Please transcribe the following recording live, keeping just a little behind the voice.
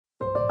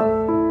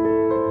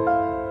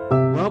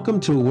Welcome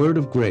to A Word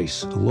of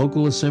Grace, a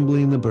local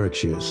assembly in the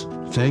Berkshires.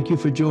 Thank you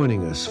for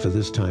joining us for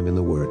this time in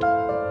the Word.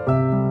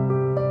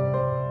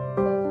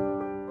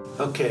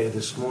 Okay,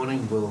 this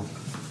morning we're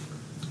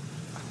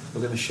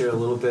going to share a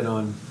little bit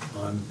on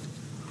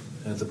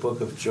the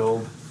book of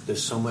Job.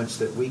 There's so much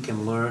that we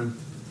can learn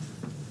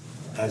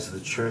as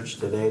the church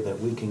today that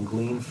we can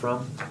glean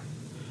from,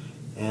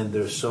 and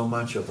there's so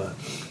much of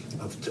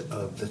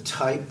the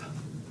type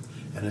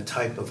and a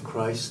type of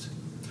Christ,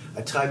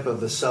 a type of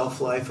the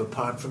self-life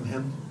apart from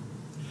Him,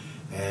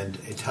 and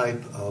a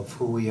type of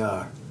who we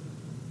are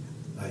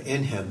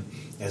in Him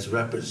as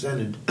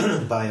represented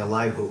by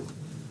Elihu.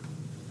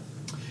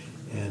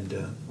 And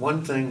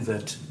one thing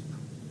that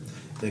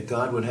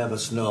God would have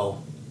us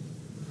know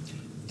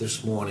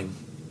this morning,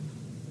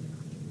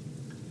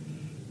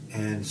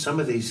 and some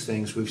of these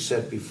things we've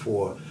said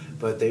before,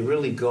 but they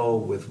really go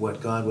with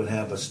what God would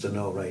have us to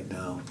know right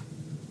now.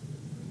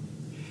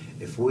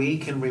 If we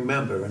can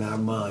remember in our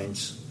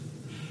minds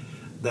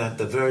that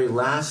the very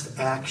last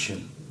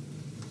action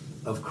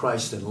of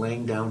Christ in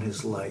laying down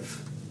His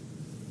life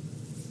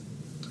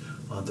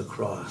on the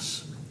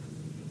cross,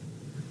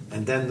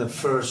 and then the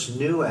first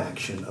new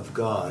action of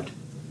God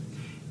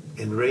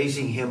in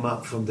raising Him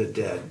up from the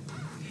dead,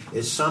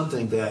 is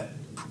something that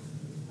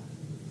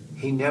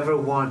He never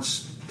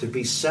wants to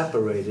be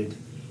separated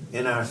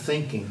in our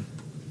thinking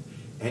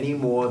any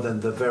more than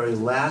the very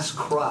last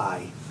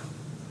cry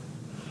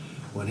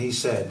when He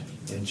said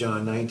in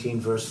John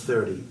 19 verse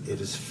 30, "It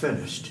is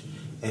finished."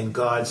 And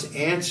God's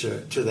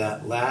answer to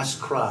that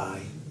last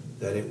cry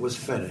that it was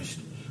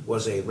finished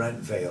was a rent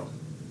veil.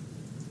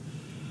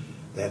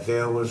 That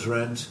veil was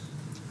rent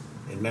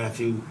in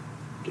Matthew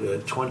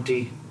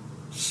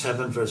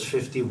 27 verse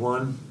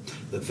 51.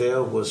 The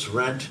veil was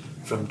rent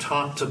from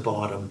top to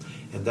bottom,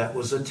 and that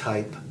was a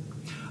type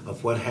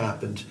of what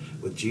happened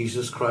with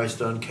Jesus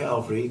Christ on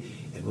Calvary.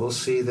 And we'll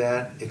see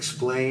that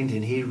explained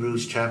in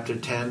Hebrews chapter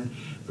 10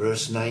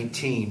 verse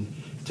 19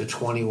 to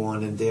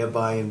 21, and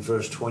thereby in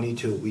verse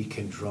 22 we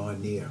can draw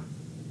near.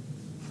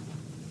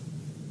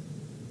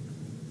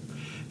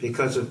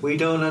 Because if we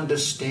don't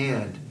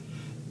understand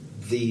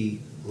the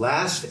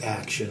last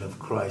action of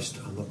Christ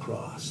on the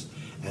cross,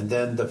 and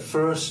then the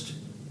first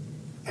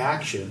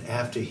action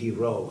after He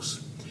rose,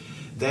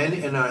 then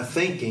in our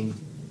thinking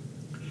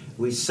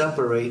we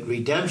separate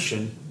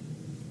redemption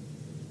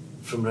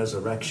from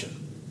resurrection.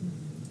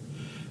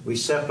 We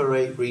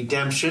separate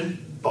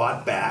redemption,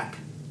 bought back,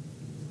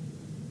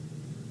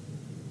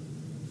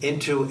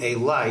 into a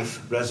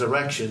life,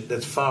 resurrection,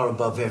 that's far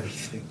above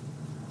everything.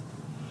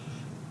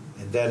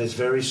 And that is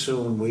very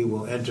soon we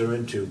will enter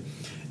into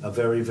a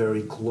very,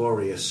 very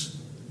glorious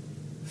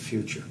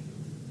future.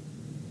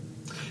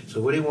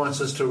 So what He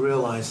wants us to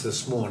realize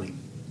this morning,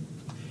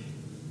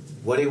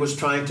 what He was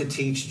trying to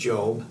teach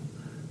Job,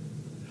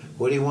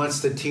 what He wants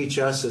to teach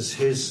us as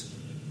His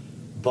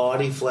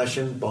body, flesh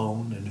and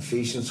bone in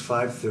Ephesians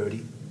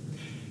 5:30.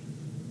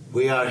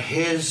 We are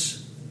His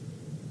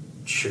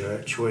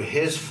church, we're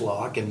His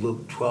flock in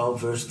Luke 12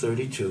 verse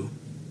 32.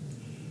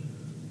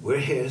 We're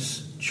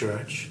His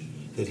church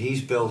that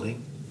He's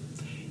building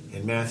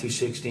in Matthew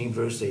 16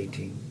 verse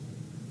 18.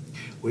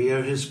 We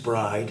are His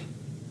bride.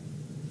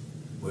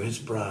 We're His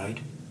bride,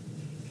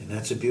 and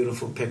that's a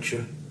beautiful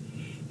picture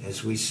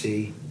as we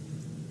see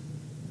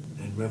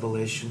in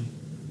Revelation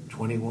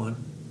 21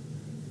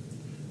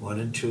 1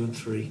 and 2 and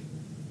 3.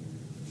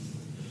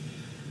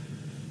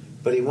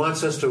 But He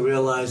wants us to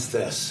realize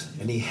this,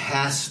 and He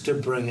has to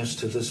bring us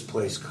to this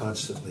place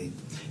constantly,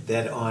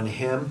 that on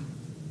Him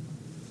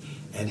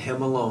and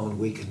Him alone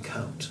we can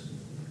count.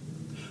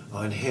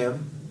 On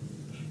Him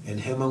and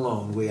Him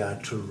alone we are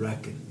to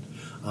reckon.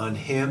 On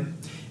Him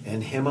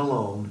and Him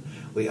alone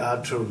we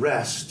are to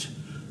rest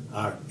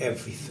our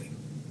everything.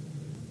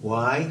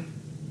 Why?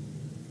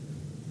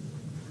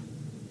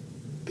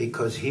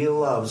 Because He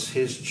loves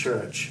His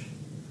church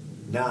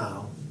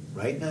now,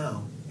 right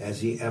now, as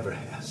He ever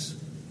has.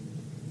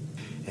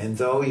 And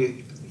though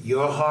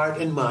your heart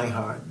and my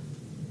heart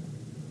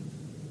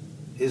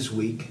is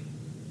weak,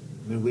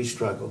 I mean, we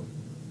struggle.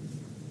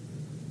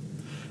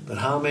 But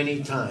how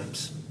many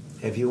times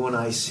have you and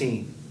I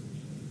seen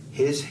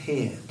His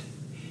hand,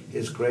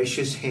 His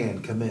gracious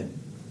hand come in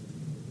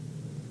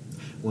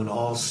when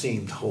all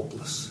seemed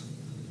hopeless?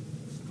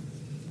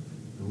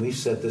 And we've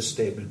said this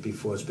statement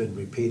before. It's been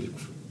repeated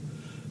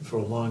for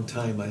a long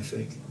time, I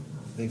think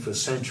for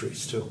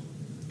centuries too,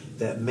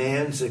 that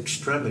man's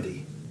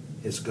extremity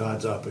is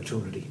God's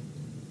opportunity.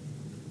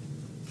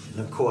 And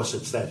of course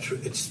it's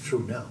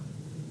true now.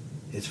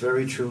 It's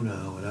very true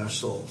now in our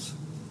souls.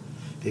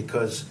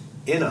 Because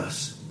in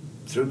us,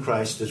 through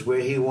Christ, is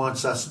where He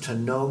wants us to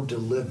know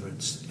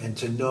deliverance, and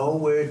to know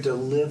where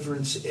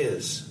deliverance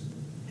is.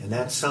 And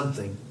that's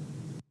something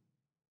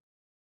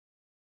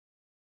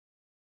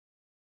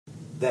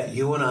that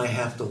you and I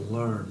have to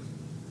learn.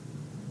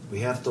 We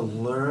have to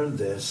learn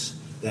this,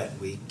 that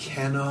we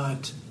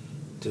cannot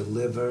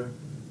deliver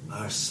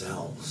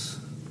ourselves.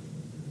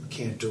 We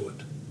can't do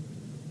it.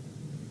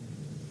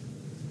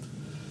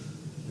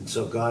 And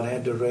so God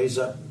had to raise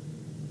up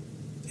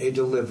a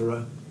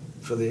deliverer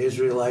for the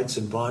Israelites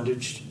in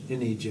bondage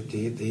in Egypt.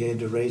 He had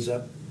to raise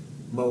up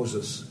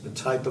Moses, the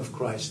type of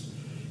Christ.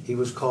 He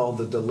was called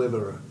the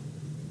deliverer.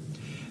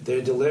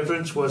 Their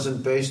deliverance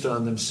wasn't based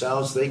on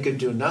themselves. They could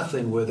do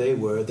nothing where they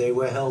were. They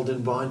were held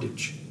in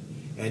bondage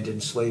and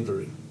in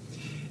slavery.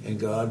 And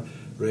God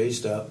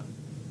raised up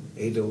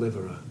a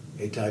deliverer,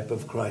 a type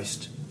of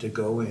Christ, to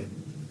go in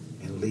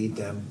and lead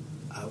them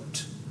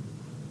out.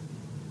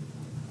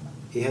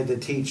 He had to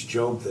teach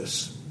Job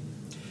this.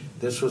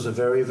 This was a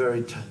very,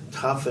 very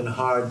tough and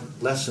hard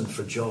lesson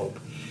for Job,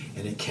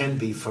 and it can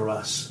be for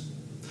us.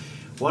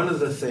 One of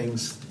the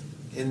things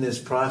in this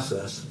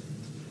process,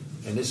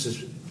 and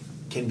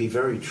can be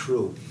very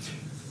true,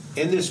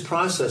 in this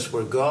process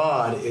where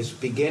God is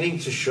beginning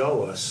to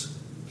show us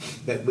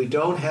that we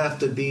don't have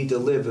to be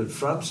delivered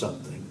from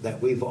something,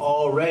 that we've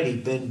already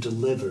been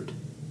delivered,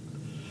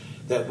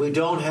 that we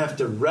don't have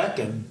to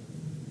reckon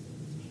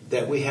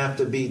that we have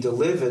to be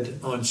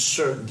delivered on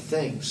certain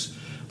things,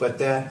 but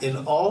that in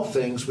all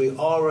things we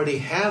already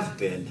have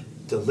been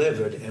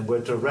delivered, and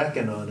we're to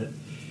reckon on it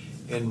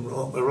in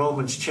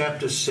Romans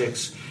chapter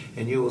 6,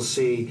 and you will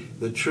see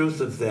the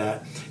truth of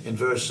that in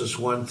verses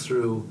 1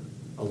 through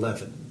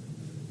 11.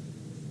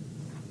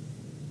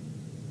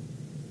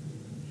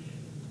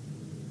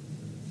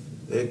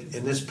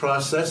 In this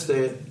process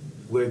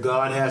where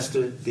God has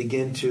to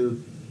begin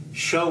to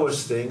show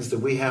us things, that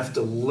we have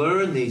to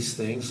learn these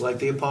things, like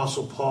the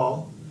Apostle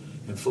Paul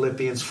in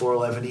Philippians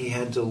 4:11, he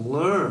had to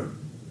learn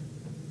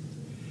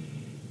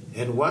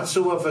in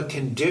whatsoever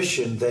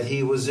condition that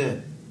he was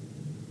in.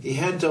 He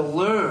had to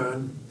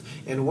learn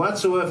in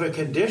whatsoever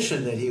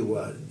condition that he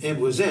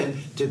was in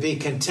to be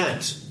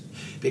content.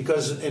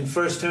 Because in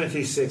 1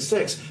 Timothy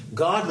 6:6,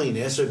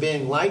 godliness, or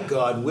being like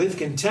God with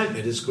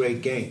contentment, is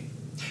great gain.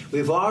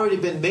 We've already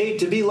been made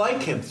to be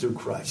like him through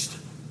Christ.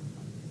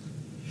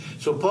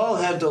 So Paul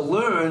had to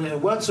learn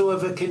in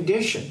whatsoever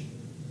condition,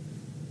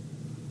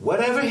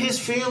 whatever his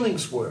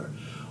feelings were.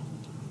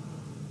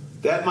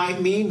 That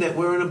might mean that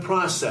we're in a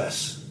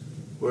process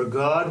where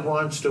God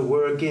wants to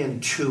work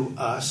into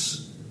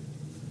us,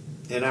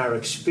 in our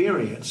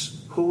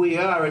experience, who we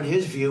are in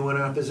his view and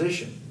our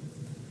position.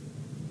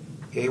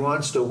 He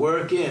wants to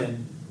work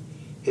in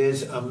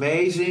his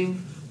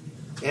amazing,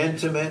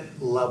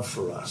 intimate love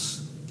for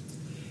us.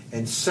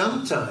 And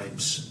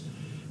sometimes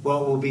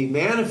what will be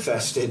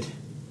manifested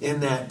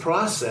in that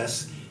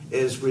process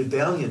is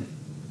rebellion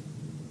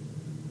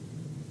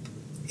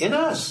in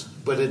us,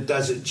 but it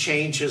doesn't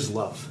change his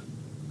love.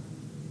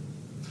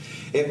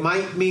 It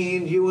might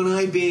mean you and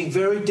I being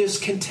very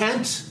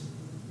discontent.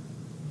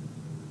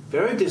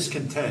 Very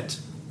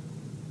discontent.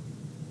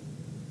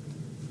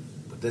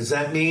 But does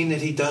that mean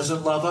that he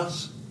doesn't love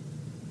us?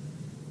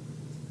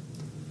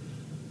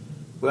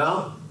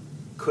 Well,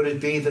 could it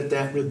be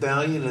that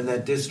rebellion and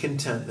that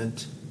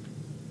discontentment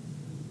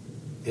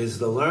is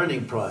the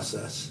learning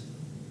process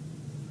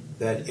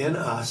that in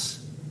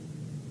us,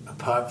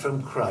 apart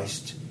from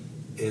Christ,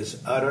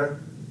 is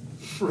utter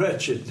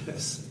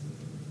wretchedness?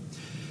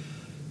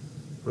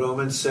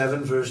 Romans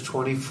 7, verse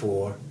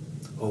 24,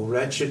 O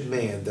wretched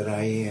man that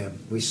I am.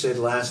 We said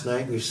last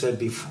night, we've said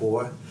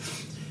before,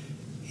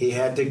 he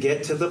had to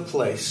get to the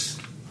place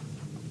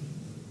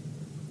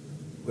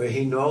where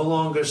he no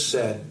longer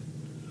said,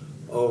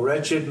 O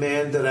wretched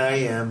man that I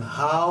am,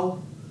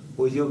 how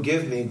will you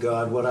give me,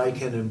 God, what I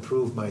can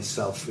improve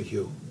myself for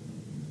you?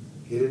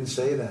 He didn't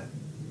say that.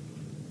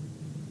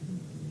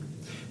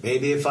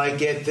 Maybe if I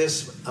get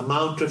this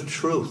amount of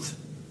truth,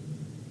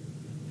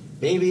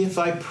 maybe if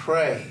I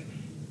pray,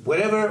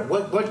 whatever,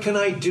 what can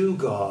I do,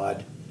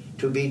 God,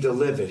 to be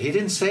delivered? He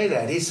didn't say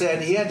that. He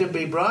said he had to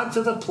be brought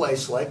to the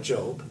place like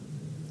Job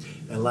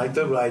and like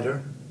the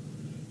writer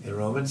in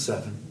Romans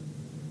 7,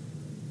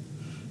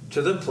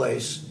 to the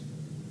place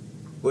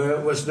where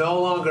it was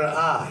no longer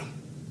I.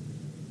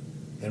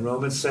 In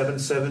Romans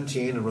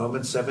 7:17 and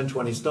Romans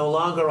 7:20, it's no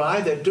longer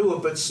I that do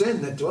it, but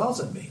sin that dwells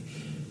in me.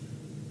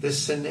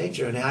 This sin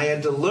nature. And I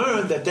had to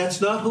learn that that's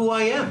not who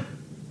I am.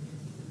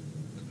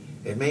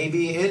 It may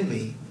be in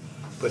me,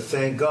 but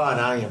thank God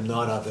I am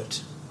not of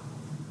it.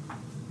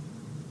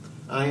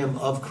 I am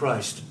of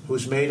Christ,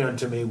 who's made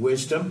unto me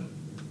wisdom,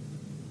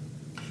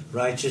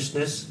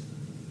 righteousness,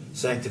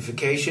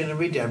 sanctification, and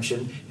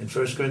redemption in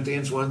 1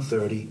 Corinthians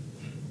 1:30,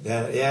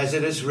 that as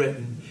it is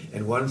written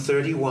in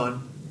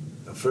 1:31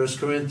 of 1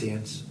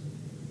 Corinthians,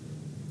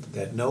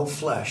 that no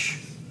flesh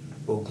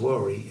will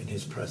glory in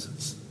his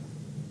presence.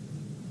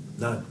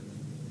 None.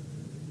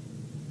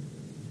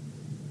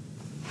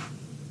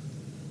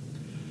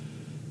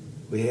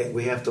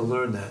 We have to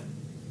learn that.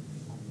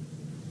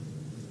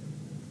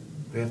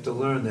 We have to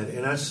learn that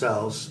in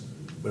ourselves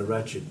we're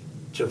wretched.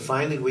 Till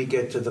finally we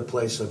get to the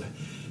place of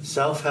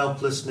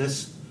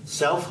self-helplessness,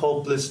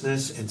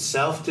 self-hopelessness, and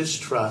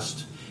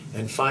self-distrust.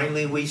 And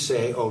finally we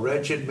say, O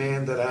wretched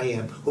man that I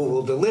am, who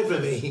will deliver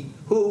me?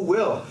 Who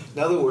will?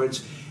 In other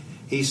words,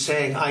 he's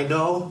saying, I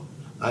know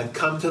I've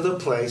come to the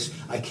place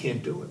I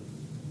can't do it.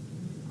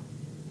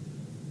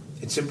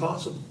 It's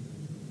impossible.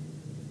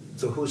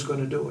 So who's going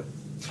to do it?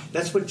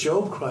 That's what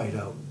Job cried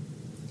out.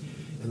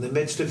 In the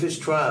midst of his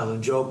trial,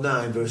 in Job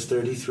 9, verse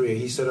 33,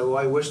 he said, "Oh,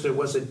 I wish there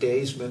was a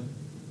daysman.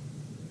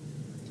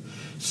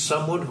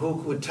 Someone who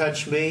would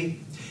touch me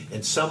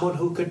and someone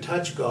who could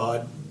touch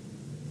God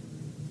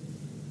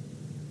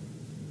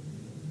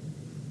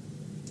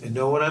and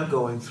know what I'm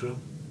going through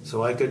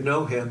so I could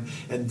know him.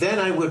 And then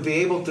I would be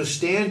able to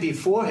stand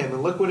before him."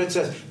 And look what it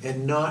says,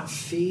 "and not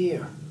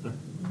fear."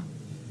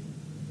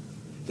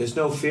 There's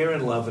no fear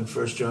in love in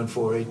 1 John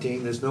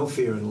 4:18. There's no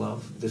fear in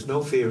love. There's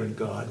no fear in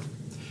God.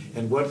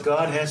 And what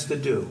God has to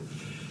do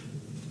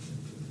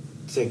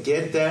to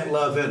get that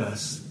love in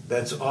us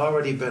that's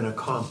already been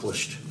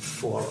accomplished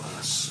for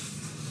us,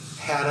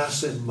 had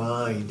us in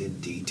mind in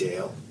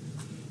detail,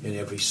 in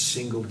every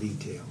single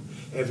detail.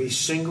 Every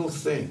single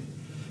thing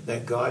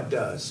that God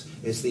does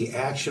is the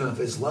action of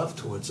his love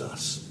towards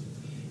us.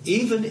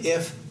 Even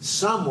if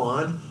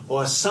someone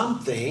or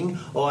something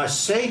or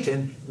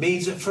Satan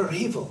means it for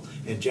evil.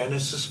 In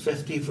Genesis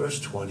 50, verse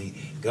 20,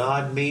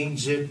 God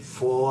means it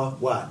for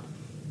what?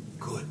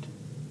 Good.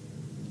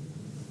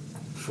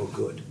 For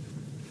good.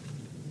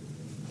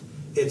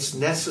 It's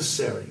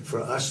necessary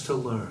for us to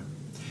learn.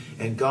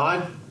 And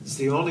God is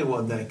the only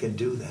one that can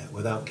do that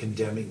without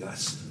condemning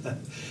us.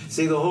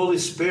 See, the Holy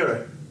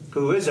Spirit,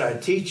 who is our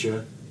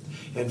teacher,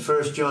 in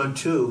 1 John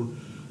 2,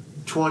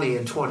 20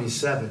 and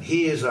 27,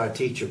 he is our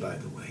teacher, by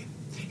the way.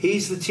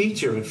 He's the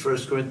teacher in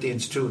 1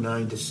 Corinthians 2,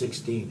 9 to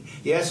 16.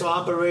 Yes,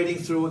 operating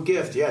through a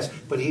gift, yes,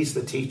 but he's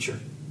the teacher.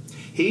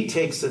 He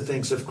takes the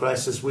things of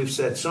Christ, as we've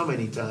said so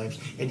many times,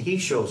 and he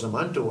shows them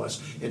unto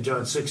us in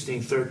John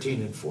 16,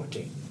 13, and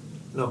 14.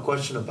 No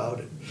question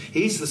about it.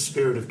 He's the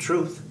Spirit of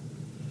truth.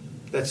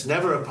 That's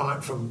never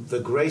apart from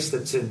the grace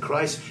that's in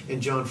Christ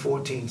in John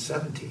 14,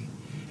 17,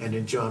 and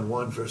in John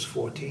 1, verse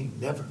 14.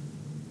 Never.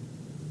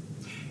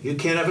 You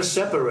can't ever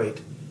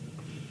separate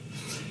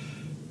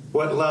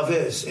what love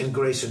is in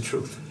grace and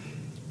truth.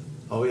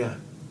 Oh, yeah.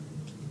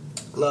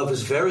 Love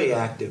is very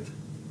active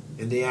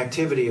in the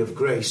activity of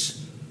grace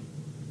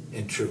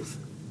and truth.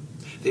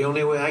 The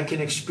only way I can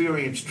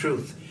experience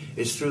truth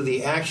is through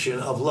the action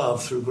of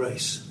love through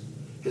grace.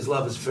 His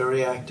love is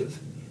very active,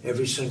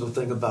 every single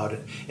thing about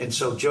it. And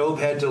so Job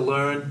had to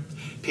learn,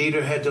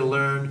 Peter had to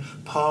learn,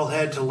 Paul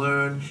had to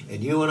learn,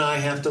 and you and I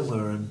have to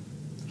learn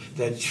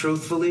that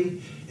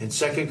truthfully, in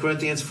 2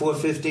 Corinthians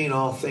 4:15,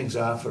 all things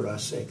are for our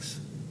sakes.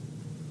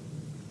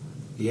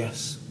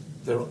 Yes,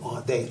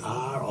 they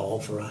are all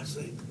for our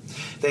sake.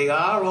 They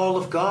are all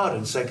of God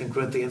in 2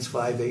 Corinthians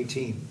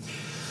 5:18.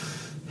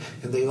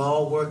 And they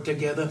all work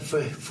together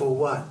for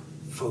what?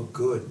 For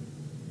good.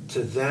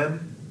 To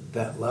them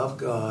that love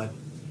God,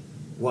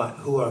 what?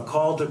 Who are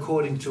called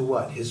according to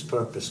what? His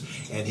purpose.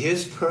 And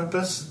his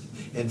purpose,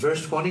 in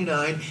verse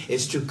 29,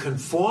 is to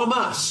conform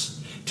us,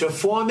 to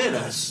form in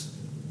us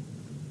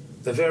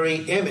the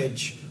very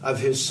image of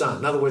his Son.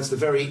 In other words, the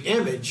very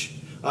image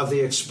of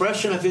the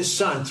expression of his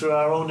Son through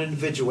our own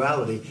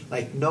individuality,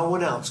 like no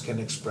one else can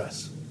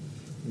express.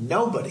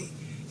 Nobody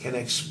can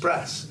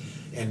express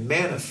and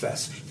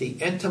manifest the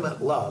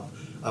intimate love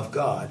of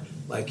God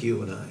like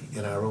you and I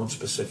in our own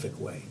specific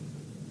way.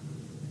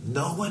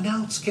 No one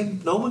else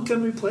can, no one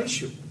can replace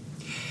you.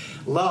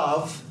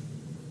 Love,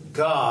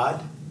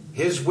 God,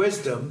 his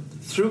wisdom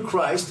through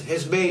Christ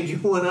has made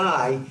you and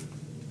I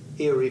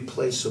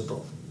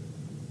irreplaceable.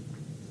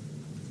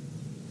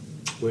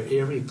 We're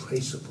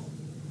irreplaceable.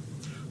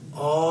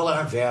 All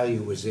our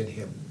value is in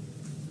him.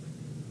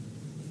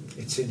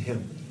 It's in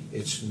him.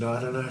 It's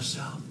not in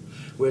ourselves.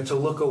 We're to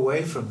look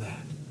away from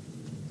that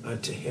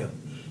unto him.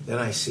 Then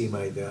I see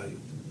my value.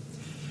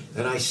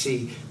 Then I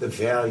see the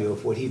value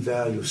of what he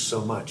values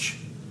so much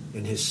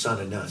in his Son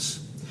and us.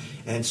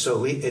 And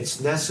so it's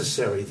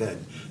necessary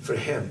then for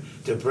him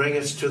to bring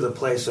us to the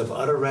place of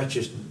utter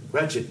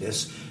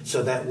wretchedness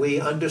so that we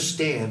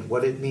understand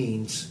what it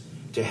means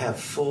to have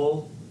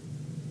full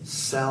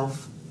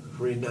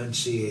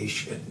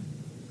self-renunciation.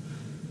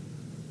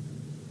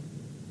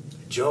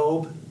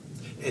 Job,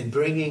 and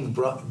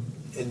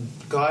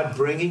God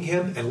bringing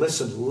him, and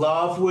listen,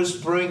 love was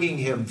bringing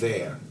him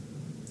there.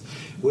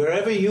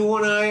 Wherever you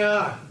and I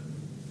are,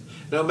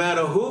 no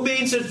matter who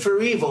means it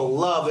for evil,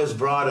 love has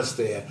brought us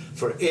there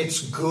for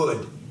its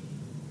good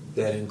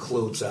that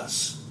includes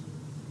us.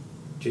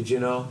 Did you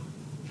know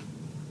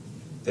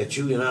that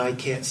you and I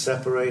can't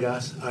separate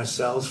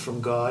ourselves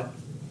from God?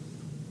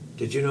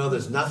 Did you know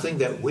there's nothing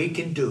that we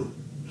can do,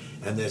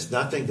 and there's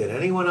nothing that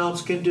anyone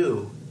else can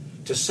do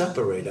to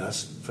separate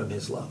us from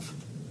his love?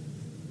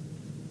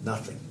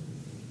 Nothing.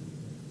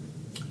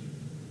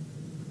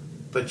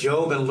 But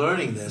Job, in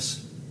learning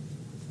this,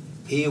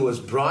 he was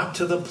brought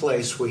to the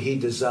place where he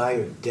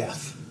desired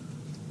death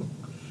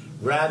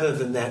rather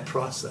than that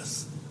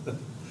process.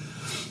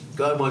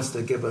 God wants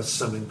to give us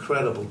some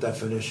incredible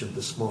definition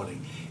this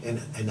morning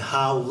and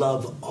how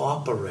love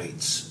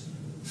operates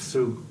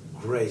through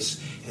grace,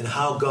 and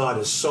how God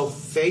is so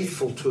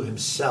faithful to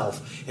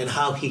himself, and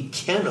how he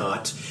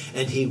cannot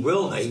and he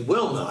will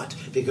not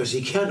because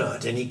he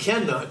cannot, and he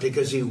cannot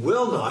because he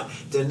will not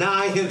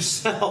deny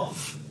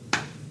himself.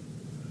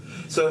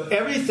 So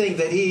everything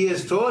that he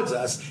is towards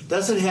us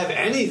doesn't have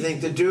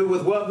anything to do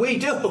with what we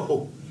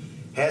do.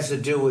 It has to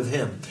do with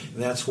him.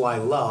 And that's why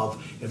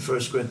love in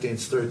 1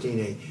 Corinthians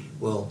 13:8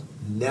 will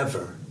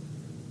never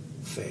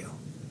fail.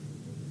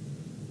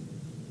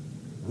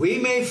 We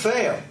may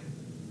fail,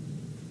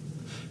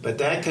 but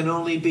that can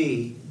only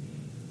be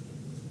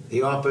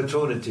the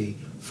opportunity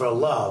for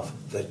love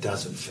that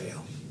doesn't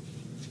fail.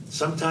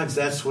 Sometimes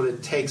that's what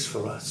it takes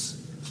for us.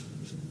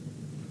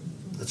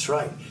 That's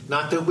right.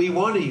 Not that we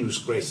want to use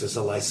grace as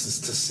a license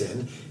to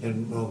sin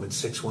in Romans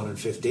 6:1 and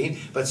 15,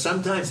 but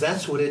sometimes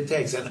that's what it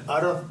takes, an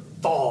utter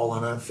fall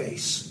on our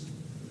face.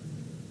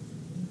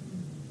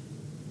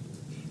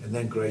 And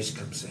then grace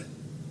comes in,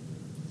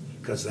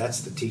 because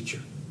that's the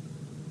teacher.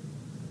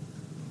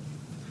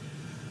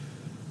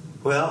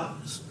 Well,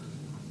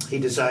 he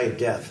desired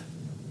death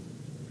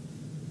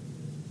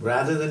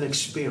rather than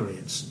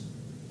experience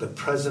the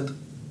present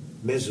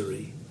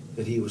misery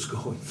that he was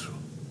going through.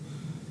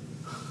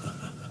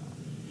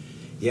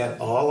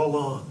 Yet all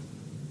along,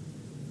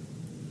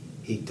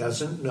 he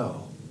doesn't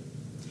know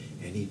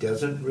and he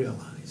doesn't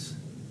realize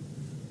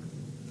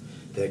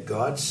that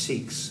God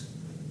seeks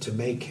to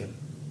make him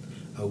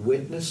a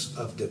witness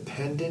of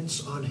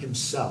dependence on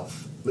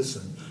himself,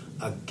 listen,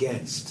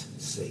 against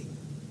Satan.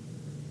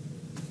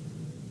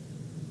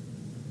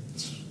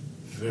 It's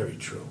very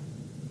true.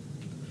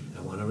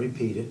 I want to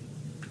repeat it.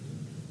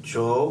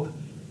 Job,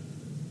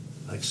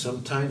 like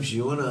sometimes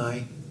you and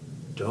I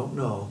don't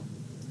know,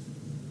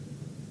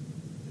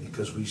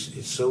 because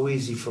it's so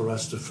easy for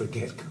us to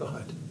forget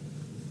God.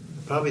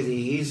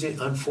 Probably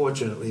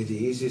unfortunately,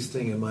 the easiest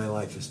thing in my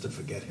life is to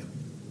forget him.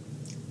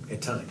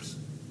 At times.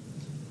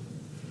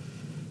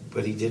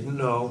 But he didn't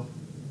know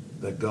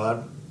that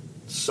God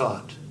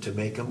sought to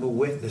make him a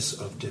witness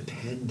of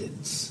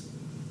dependence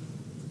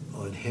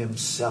on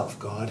himself,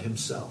 God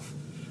himself,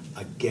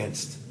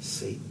 against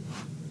Satan.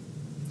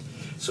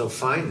 So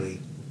finally,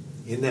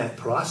 in that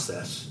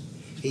process,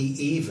 he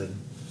even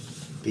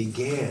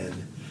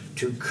began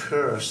to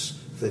curse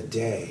the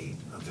day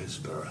of his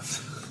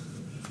birth.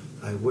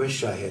 I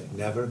wish I had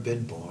never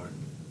been born.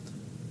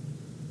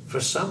 For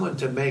someone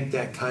to make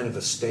that kind of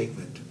a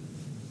statement,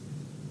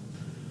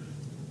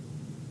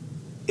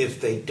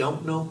 if they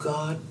don't know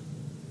God,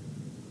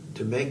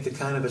 to make the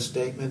kind of a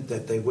statement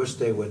that they wish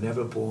they were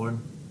never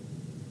born,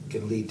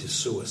 can lead to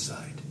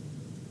suicide.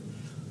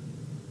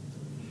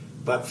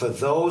 But for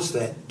those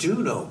that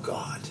do know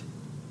God,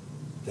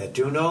 that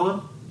do know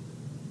him,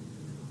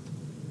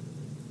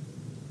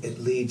 it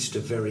leads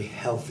to very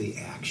healthy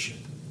action.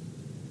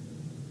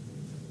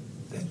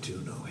 That do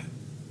know him.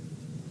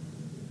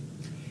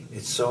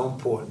 It's so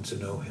important to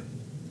know him.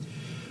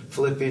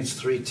 Philippians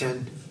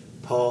 3:10,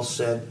 Paul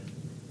said,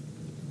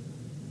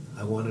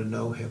 I want to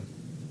know him.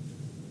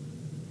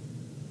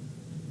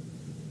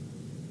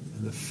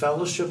 And the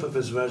fellowship of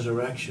his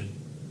resurrection,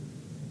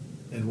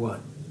 and what?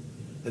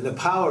 In the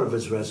power of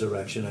his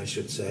resurrection, I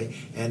should say,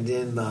 and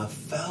in the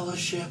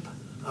fellowship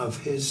of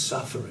his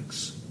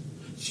sufferings.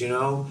 Did you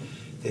know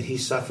that he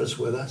suffers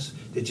with us?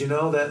 Did you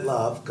know that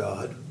love,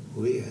 God,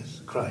 who he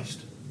is,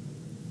 Christ,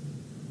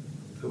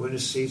 who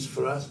intercedes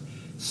for us,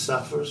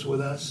 suffers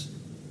with us?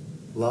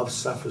 Love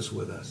suffers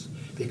with us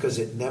because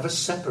it never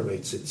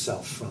separates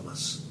itself from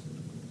us.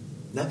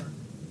 Never.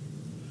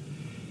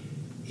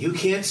 You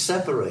can't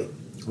separate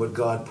what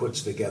God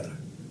puts together.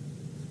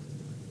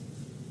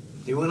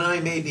 You and I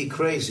may be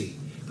crazy,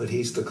 but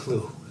he's the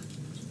clue.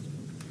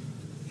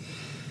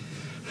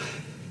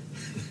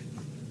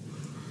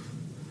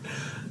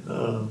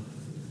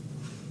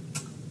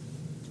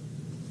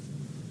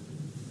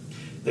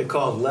 They're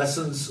called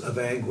lessons of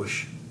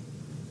anguish.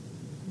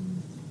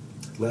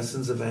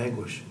 Lessons of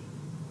anguish.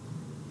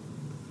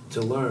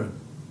 To learn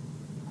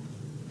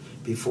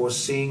before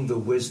seeing the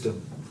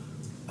wisdom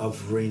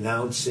of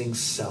renouncing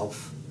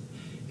self,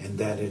 and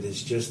that it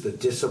is just the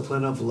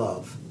discipline of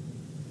love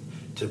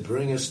to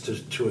bring us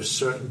to a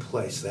certain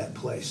place, that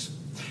place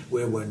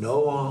where we're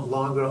no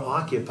longer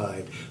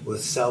occupied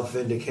with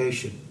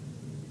self-vindication.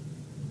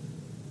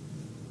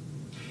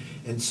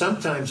 And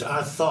sometimes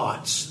our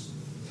thoughts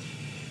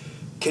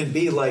can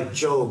be like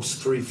Job's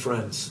 3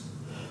 friends.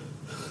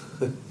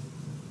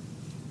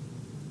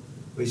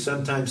 We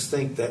sometimes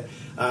think that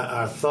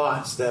our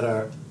thoughts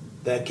that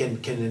can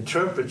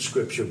interpret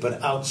Scripture,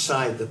 but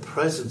outside the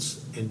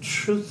presence and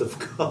truth of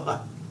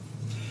God,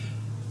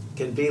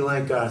 can be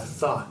like our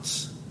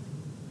thoughts.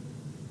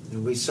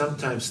 And we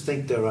sometimes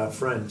think they're our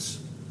friends.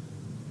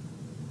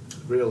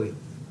 Really.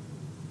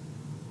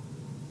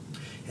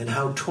 And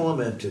how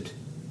tormented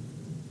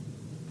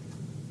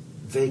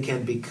they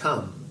can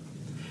become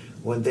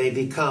when they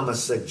become a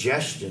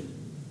suggestion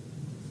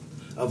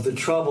of the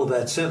trouble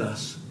that's in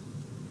us.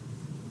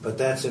 But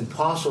that's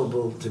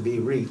impossible to be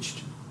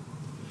reached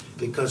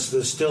because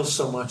there's still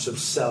so much of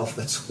self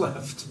that's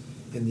left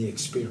in the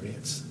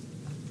experience.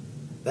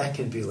 That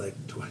can be like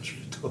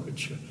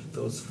torture,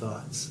 those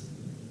thoughts.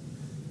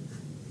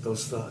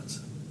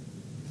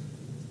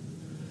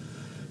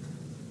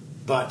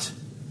 But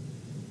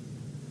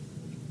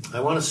I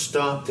want to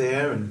stop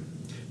there and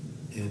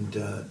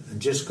and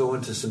just go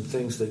into some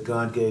things that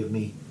God gave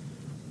me,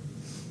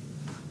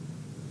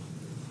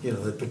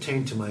 that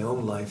pertain to my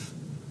own life,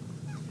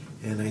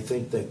 and I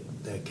think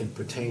that can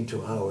pertain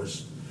to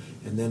ours.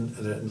 And then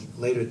at a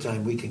later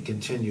time we can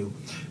continue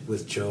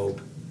with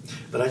Job.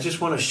 But I just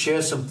want to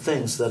share some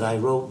things that I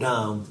wrote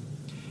down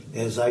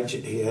as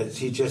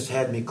he just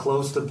had me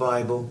close the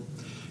Bible,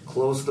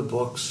 close the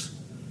books,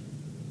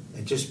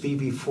 and just be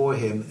before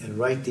him and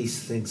write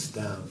these things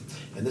down.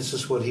 And this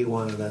is what he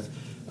wanted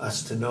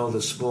us to know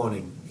this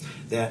morning,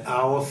 that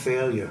our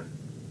failure,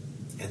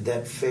 and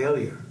that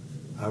failure,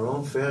 our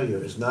own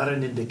failure, is not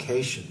an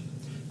indication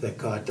that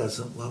God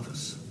doesn't love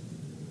us.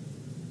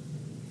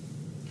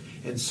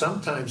 And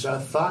sometimes our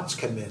thoughts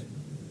come in.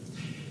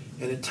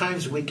 And at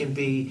times we can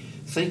be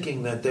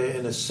thinking that they're,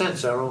 in a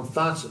sense, our own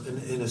thoughts,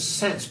 in a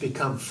sense,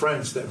 become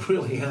friends that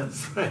really aren't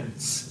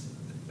friends.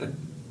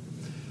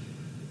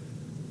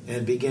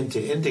 And begin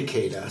to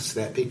indicate us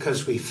that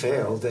because we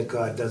fail, that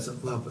God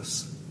doesn't love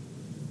us.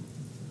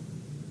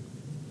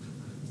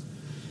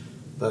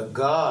 But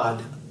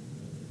God,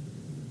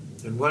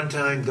 and one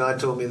time God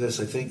told me this,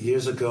 I think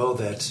years ago,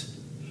 that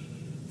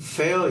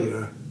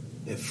failure,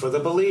 for the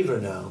believer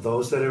now,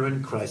 those that are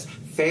in Christ,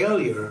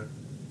 failure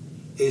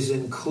is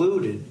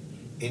included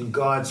in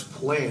God's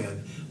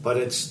plan, but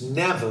it's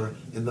never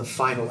in the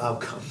final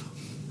outcome.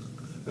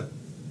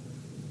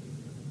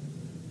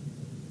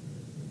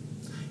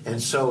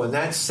 And so in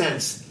that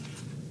sense,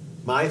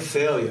 my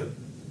failure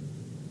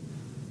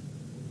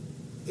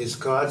is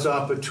God's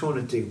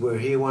opportunity where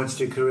he wants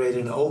to create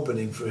an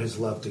opening for his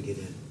love to get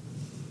in.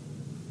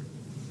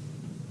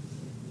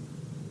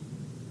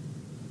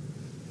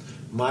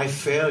 My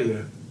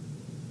failure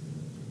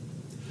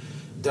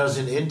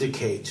doesn't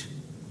indicate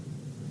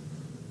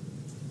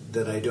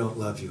that I don't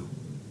love you.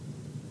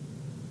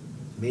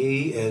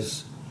 Me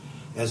as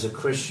a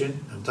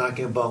Christian, I'm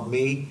talking about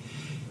me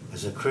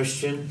as a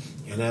Christian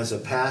and as a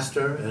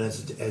pastor and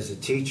as a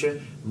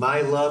teacher,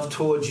 my love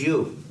towards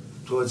you,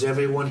 towards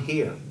everyone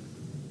here.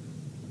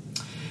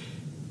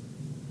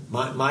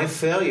 My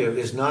failure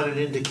is not an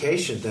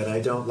indication that I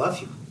don't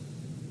love you.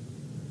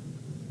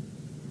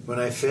 When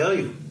I fail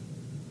you,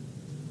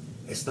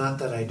 it's not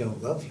that I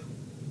don't love you.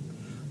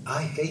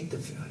 I hate the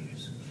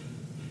failures.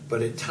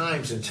 But at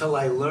times, until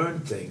I learn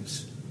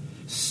things,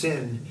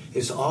 sin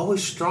is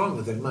always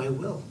stronger than my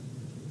will.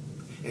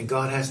 And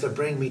God has to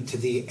bring me to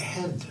the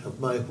end of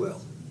my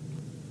will.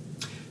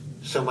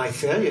 So my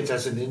failure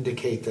doesn't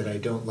indicate that I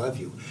don't love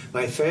you.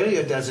 My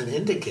failure doesn't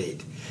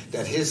indicate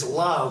that his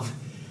love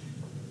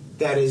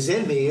that is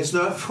in me is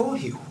not for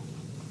you.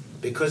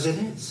 Because it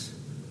is.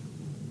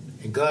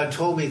 And God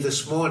told me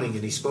this morning,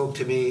 and he spoke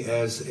to me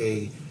as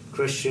a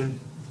Christian,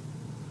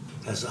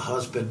 as a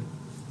husband,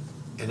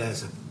 and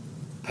as a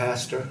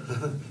pastor,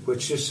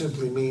 which just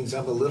simply means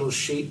I'm a little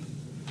sheep,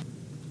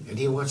 and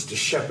he wants to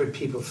shepherd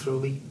people through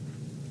me,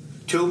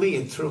 to me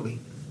and through me.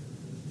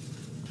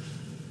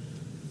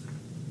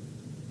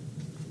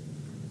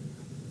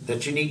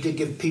 That you need to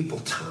give people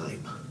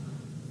time.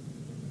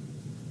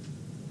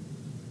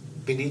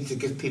 We need to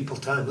give people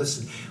time.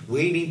 Listen,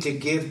 we need to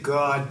give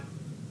God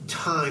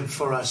time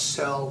for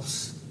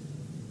ourselves.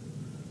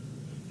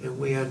 And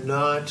we are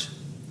not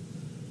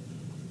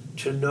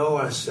to know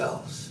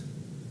ourselves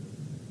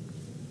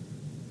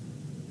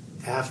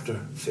after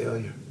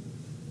failure.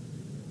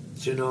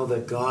 To know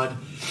that God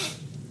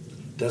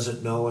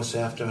doesn't know us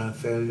after our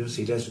failures.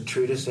 He doesn't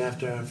treat us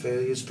after our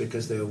failures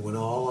because they went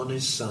all on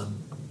his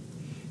Son.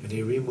 And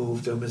he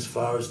removed them as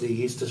far as the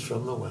east is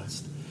from the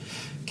west.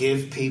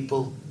 Give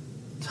people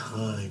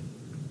time.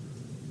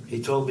 He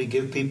told me,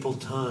 give people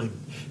time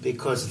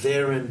because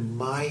they're in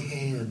my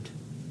hand.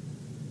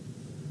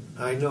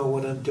 I know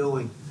what I'm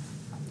doing.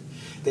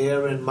 They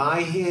are in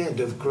my hand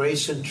of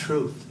grace and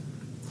truth.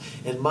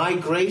 And my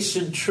grace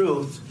and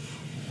truth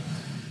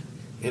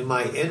and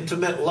my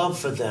intimate love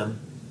for them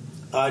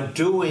are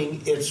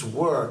doing its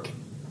work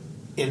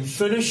in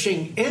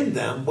finishing in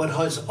them what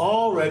has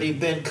already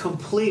been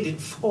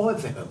completed for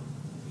them.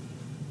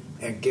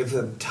 And give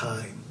them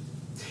time.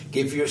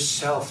 Give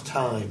yourself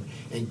time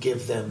and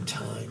give them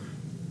time.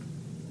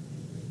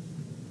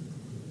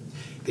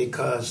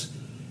 Because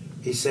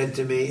he said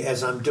to me,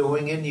 as I'm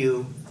doing in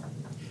you,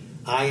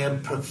 I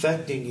am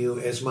perfecting you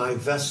as my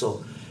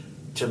vessel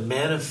to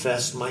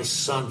manifest my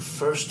Son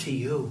first to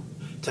you,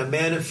 to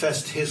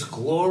manifest his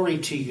glory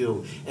to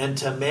you, and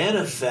to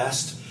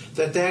manifest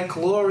that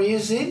glory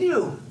is in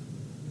you.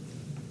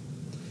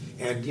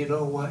 And you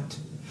know what?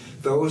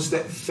 Those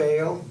that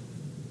fail,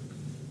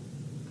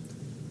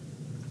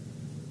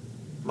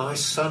 my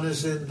Son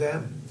is in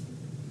them,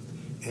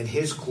 and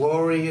his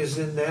glory is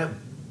in them,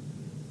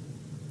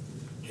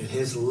 and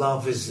his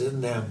love is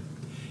in them.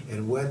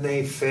 And when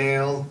they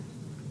fail,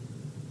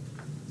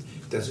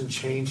 it doesn't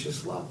change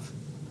his love.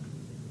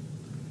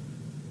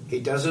 He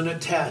doesn't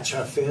attach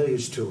our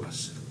failures to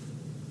us.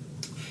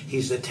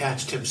 He's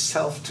attached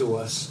himself to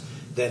us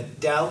that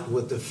dealt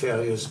with the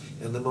failures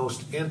in the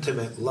most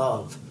intimate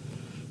love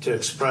to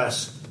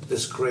express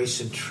this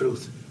grace and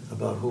truth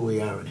about who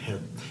we are in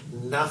him.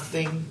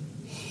 Nothing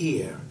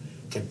here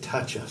can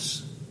touch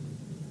us.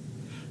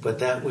 But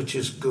that which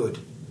is good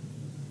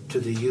to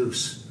the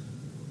use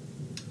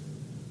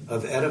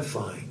of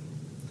edifying,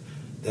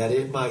 that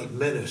it might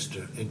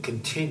minister and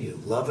continue,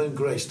 love and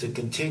grace to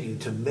continue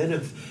to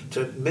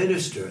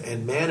minister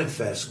and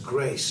manifest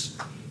grace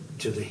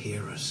to the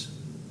hearers.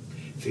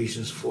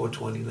 Ephesians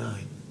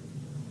 4:29.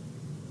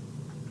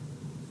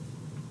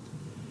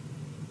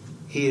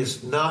 He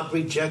is not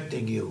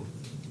rejecting you.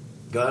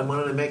 God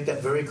wanted to make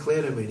that very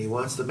clear to me, and He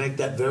wants to make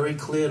that very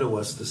clear to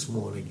us this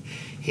morning.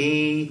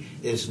 He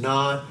is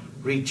not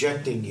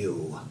rejecting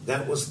you.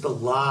 That was the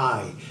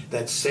lie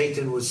that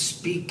Satan was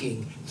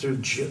speaking through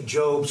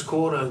Job's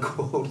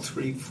quote-unquote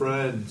 3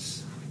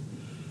 friends.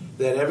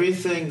 That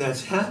everything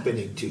that's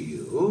happening to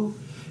you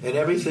and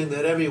everything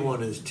that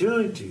everyone is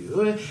doing to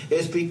you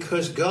is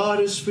because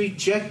God is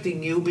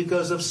rejecting you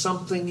because of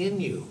something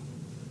in you.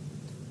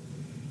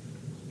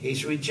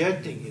 He's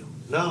rejecting you.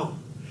 No.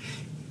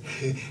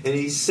 And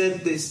he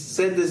said this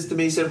to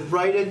me. He said,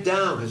 write it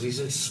down, because he's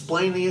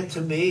explaining it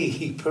to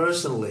me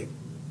personally.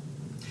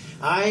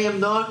 I am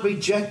not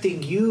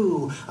rejecting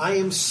you. I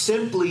am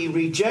simply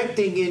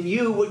rejecting in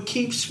you what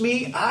keeps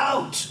me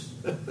out.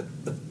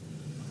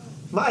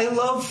 My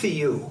love for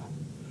you.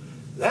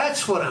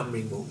 That's what I'm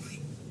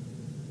removing.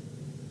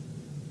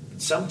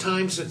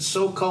 Sometimes it's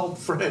so-called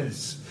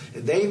friends.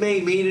 And they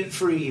may mean it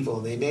for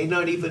evil. They may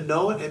not even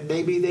know it, and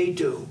maybe they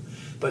do.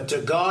 But to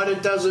God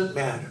it doesn't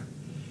matter.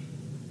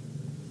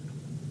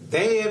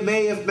 They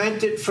may have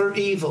meant it for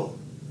evil,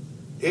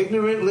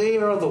 ignorantly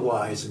or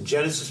otherwise, in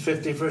Genesis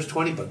 50, verse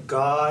 20, but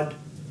God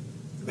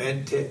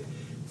meant it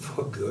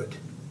for good.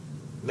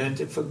 Meant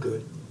it for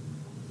good.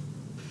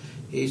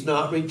 He's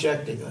not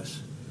rejecting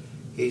us.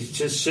 He's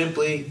just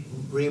simply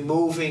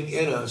removing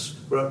in us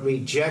what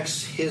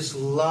rejects His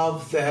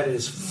love that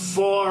is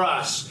for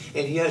us.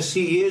 And yes,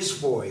 He is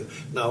for you.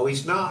 No,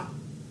 He's not.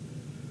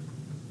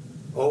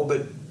 Oh,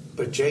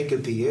 but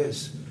Jacob, He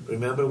is.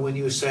 Remember when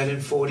you said in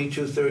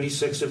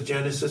 42:36 of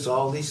Genesis,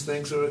 all these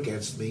things are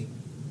against me?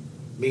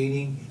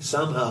 Meaning,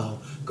 somehow,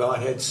 God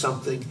had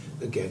something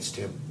against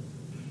him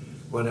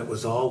when it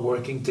was all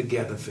working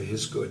together for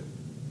his good.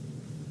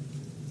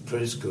 For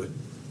his good.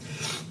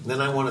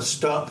 Then I want to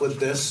stop with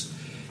this,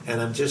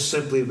 and I'm just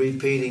simply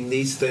repeating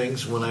these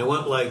things. When I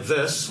went like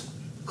this,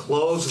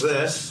 close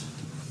this,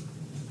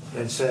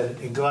 and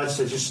God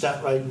said, just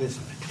start writing this.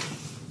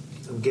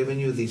 I'm giving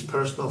you these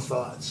personal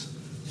thoughts.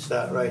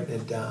 Start writing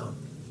it down.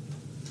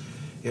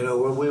 You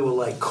know, we were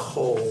like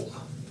coal.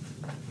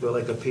 We're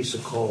like a piece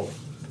of coal.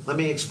 Let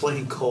me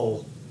explain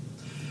coal.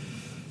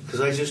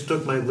 Because I just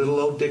took my little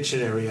old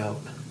dictionary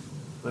out.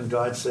 When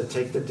God said,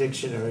 take the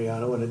dictionary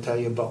out, I want to tell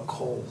you about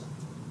coal.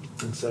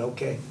 And said,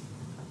 okay.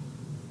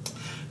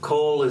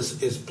 Coal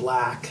is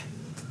black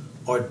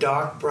or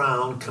dark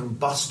brown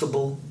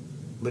combustible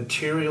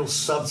material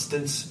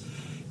substance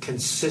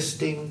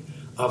consisting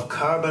of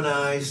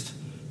carbonized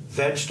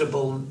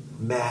vegetable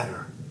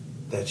matter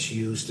that's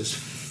used as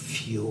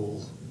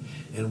fuel.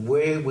 And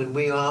when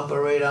we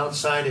operate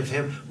outside of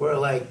Him, we're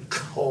like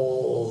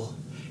coal.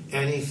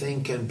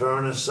 Anything can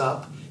burn us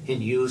up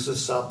and use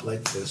us up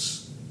like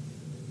this.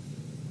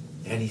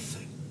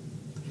 Anything.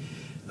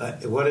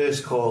 What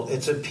is coal?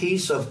 It's a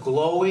piece of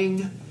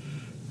glowing,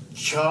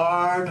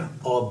 charred,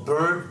 or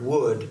burnt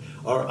wood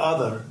or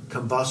other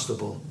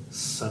combustible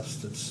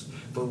substance.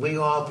 When we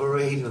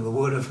operate in the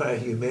wood of our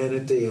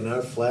humanity and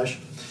our flesh,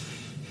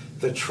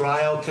 the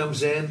trial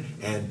comes in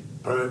and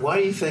burn. Why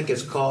do you think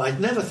it's called?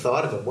 I'd never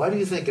thought of it. Why do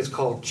you think it's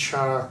called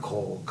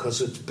charcoal? Because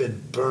it's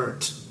been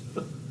burnt.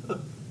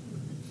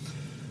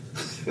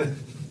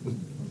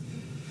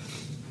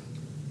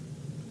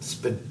 It's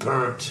been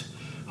burnt.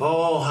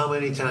 Oh, how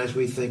many times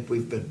we think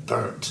we've been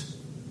burnt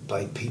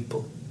by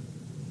people.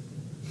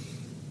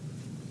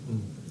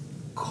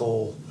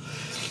 Coal.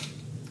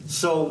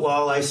 So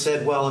while I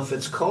said, well, if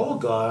it's coal,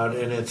 God,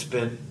 and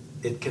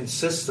it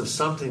consists of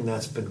something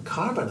that's been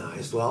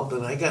carbonized, well,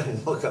 then I got to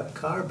look up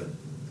carbon.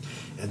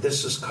 And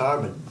this is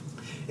carbon.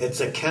 It's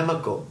a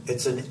chemical.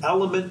 It's an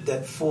element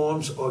that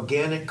forms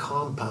organic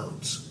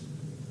compounds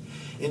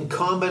in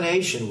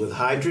combination with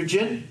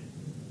hydrogen,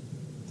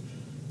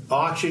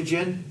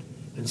 oxygen,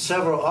 and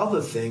several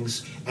other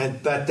things,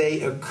 but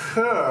they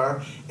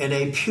occur in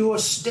a pure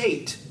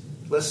state.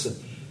 Listen,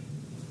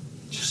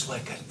 just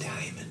like a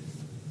diamond.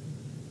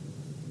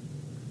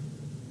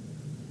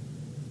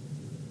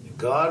 And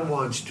God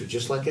wants to,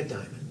 just like a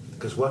diamond,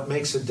 because what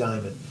makes a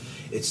diamond?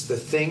 It's the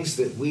things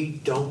that we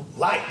don't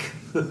like.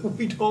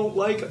 We don't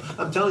like them.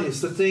 I'm telling you,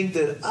 it's the thing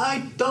that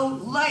I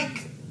don't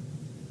like.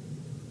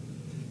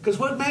 Because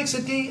what makes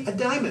a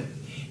diamond?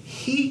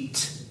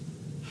 Heat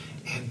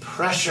and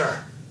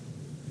pressure.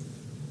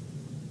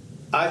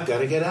 I've got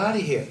to get out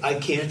of here. I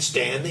can't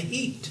stand the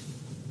heat.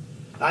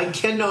 I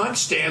cannot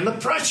stand the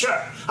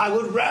pressure. I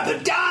would rather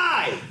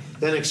die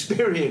than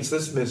experience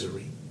this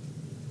misery.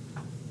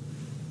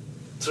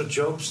 That's what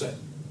Job said.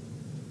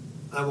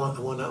 I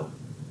want out.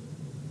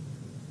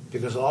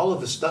 Because all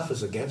of this stuff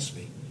is against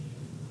me.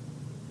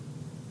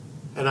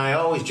 And I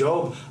always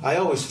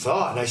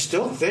thought, and I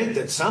still think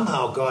that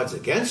somehow God's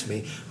against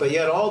me, but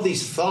yet all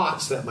these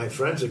thoughts that my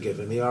friends are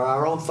giving me are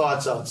our own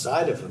thoughts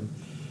outside of Him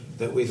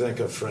that we think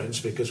are friends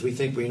because we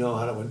think we know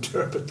how to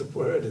interpret the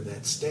Word in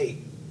that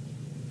state,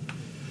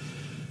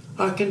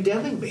 are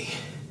condemning me.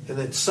 And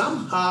that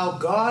somehow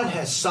God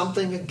has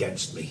something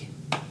against me.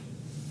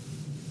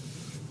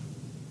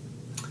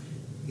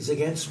 He's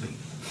against me.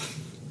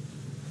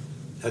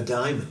 A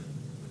diamond.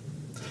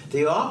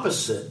 The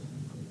opposite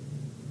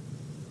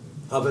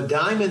of a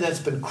diamond that's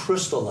been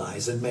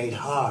crystallized and made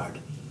hard.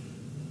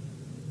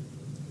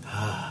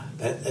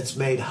 That's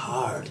made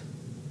hard.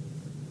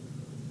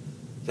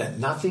 That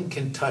nothing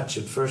can touch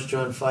it. 1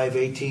 John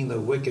 5:18, the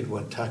wicked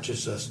one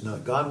touches us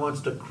not. God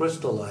wants to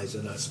crystallize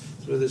in us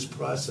through this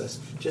process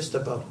just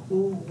about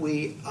who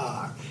we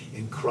are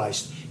in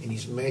Christ. And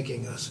He's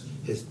making us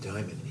His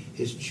diamond,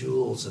 His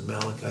jewels in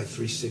Malachi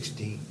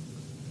 3:16.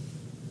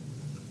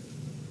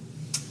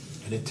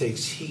 And it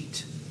takes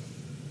heat.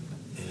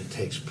 And it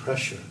takes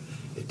pressure.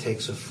 It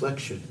takes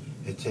affliction.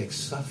 It takes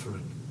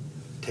suffering.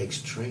 It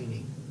takes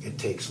training. It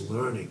takes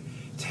learning.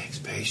 It takes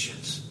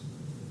patience.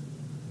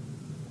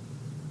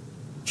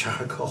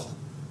 Charcoal.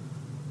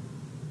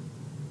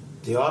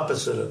 The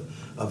opposite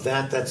of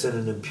that's in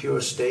an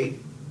impure state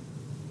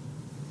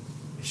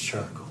is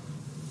charcoal.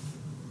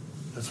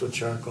 That's what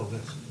charcoal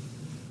is.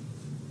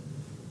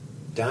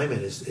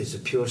 Diamond is a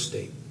pure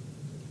state.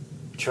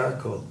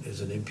 Charcoal is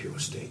an impure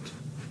state.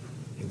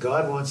 And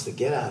God wants to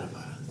get out of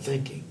our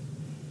thinking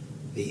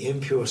the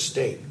impure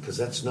state, because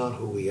that's not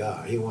who we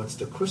are. He wants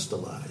to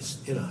crystallize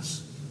in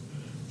us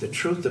the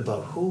truth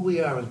about who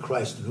we are in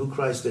Christ and who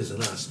Christ is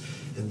in us.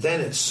 And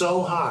then it's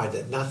so hard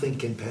that nothing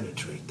can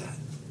penetrate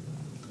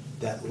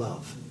that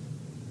love.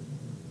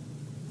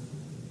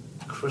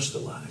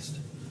 Crystallized.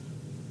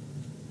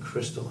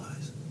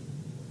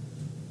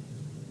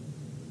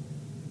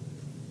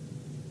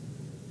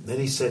 Then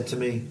He said to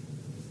me,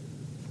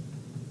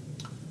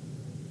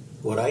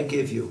 what I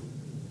give you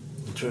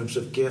in terms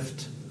of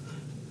gifts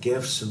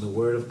and the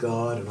Word of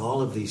God and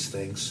all of these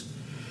things,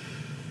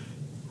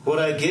 what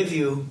I give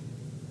you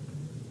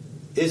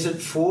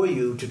isn't for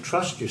you to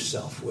trust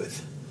yourself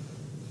with.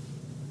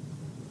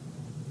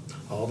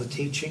 All the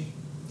teaching,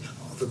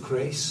 all the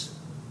grace,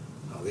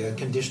 all the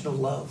unconditional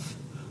love,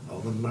 all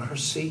the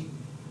mercy,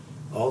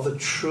 all the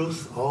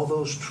truth, all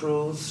those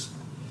truths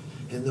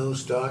and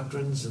those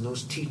doctrines and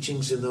those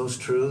teachings and those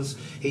truths.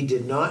 He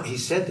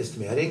said this to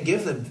me, I didn't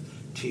give them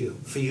to you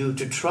for you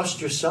to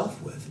trust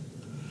yourself with,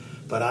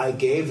 but I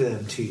gave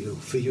them to you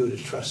for you to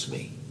trust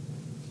me.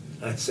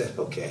 And I said,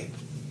 okay.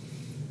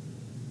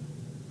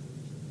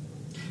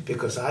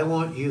 Because I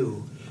want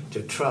you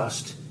to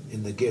trust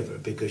in the giver,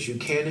 because you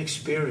can't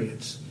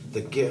experience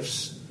the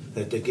gifts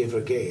that the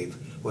giver gave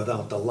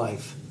without the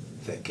life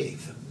that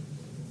gave them.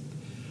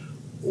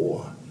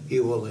 Or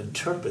you will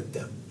interpret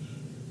them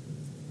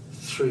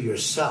through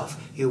yourself.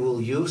 You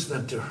will use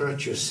them to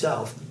hurt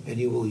yourself, and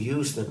you will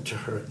use them to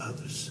hurt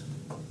others.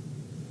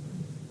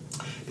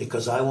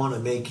 Because I want to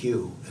make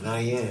you, and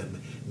I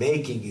am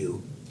making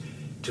you,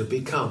 to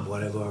become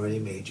what I've already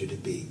made you to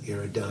be.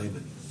 You're a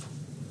diamond.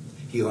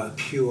 You are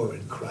pure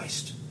in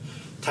Christ.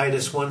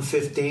 Titus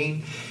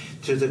 1:15,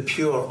 to the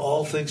pure,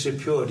 all things are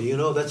pure. Do you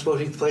know that's what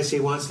the place He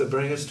wants to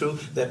bring us to?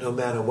 That no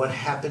matter what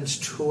happens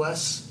to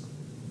us,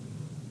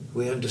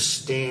 we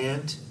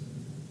understand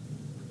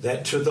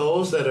that to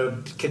those that are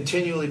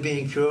continually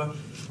being pure,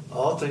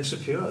 all things are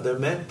pure. They're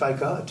meant by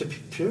God to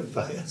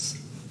purify us.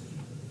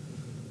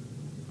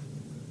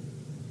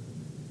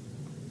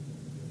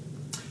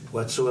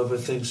 Whatsoever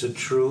things are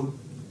true,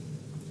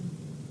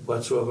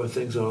 whatsoever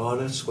things are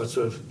honest,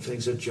 whatsoever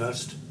things are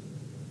just.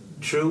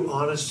 True,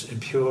 honest,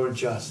 and pure and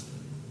just.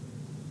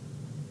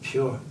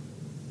 Pure.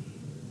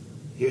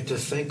 You're to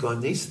think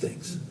on these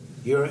things.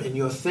 Your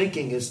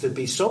thinking is to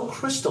be so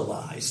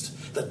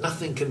crystallized that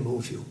nothing can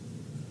move you.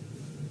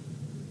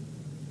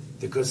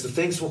 Because the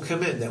things will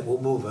come in that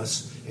will move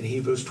us in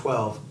Hebrews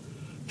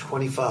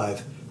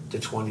 12:25 to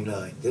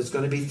 29. There's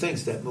going to be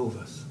things that move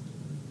us.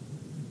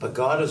 But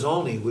God is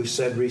only, we've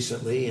said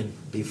recently and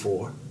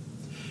before,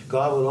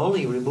 God will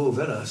only remove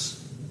in us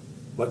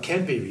what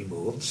can be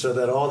removed, so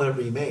that all that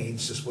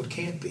remains is what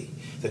can't be.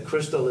 The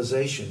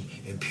crystallization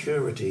and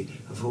purity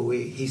of who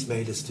He's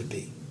made us to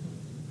be.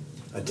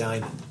 A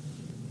diamond.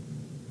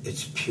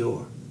 It's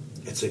pure.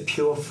 It's a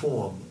pure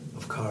form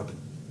of carbon.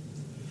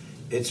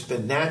 It's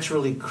been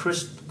naturally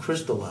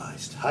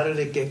crystallized. How did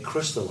it get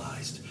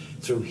crystallized?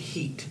 Through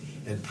heat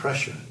and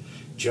pressure.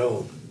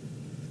 Job.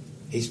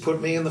 He's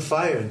put me in the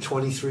fire in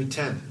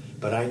 23:10,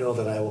 but I know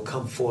that I will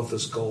come forth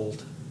as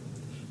gold.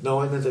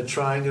 Knowing that the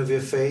trying of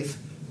your faith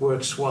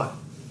works what?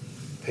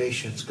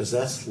 Patience, because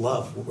that's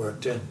love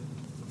worked in.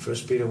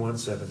 1 Peter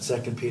 1:7,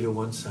 2 Peter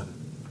 1:7.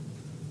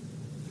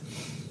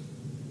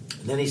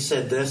 And then he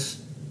said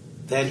this,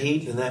 that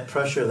heat and that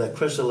pressure, that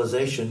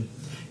crystallization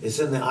is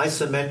in the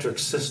isometric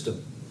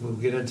system. We'll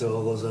get into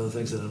all those other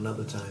things at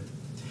another time.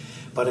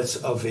 But it's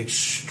of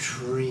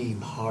extreme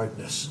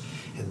hardness.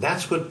 And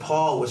that's what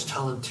Paul was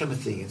telling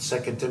Timothy in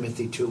 2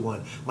 Timothy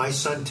 2:1. My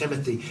son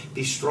Timothy,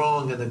 be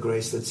strong in the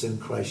grace that's in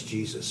Christ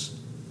Jesus.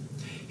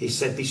 He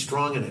said, be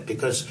strong in it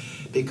because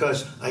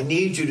I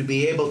need you to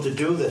be able to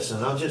do this.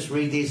 And I'll just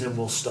read these and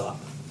we'll stop.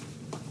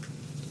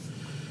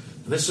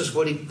 And this is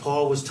what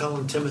Paul was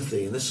telling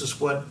Timothy. And this is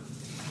what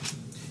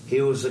he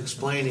was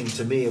explaining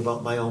to me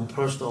about my own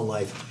personal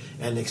life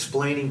and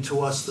explaining to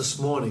us this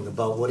morning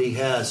about what he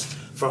has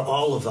for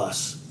all of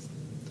us.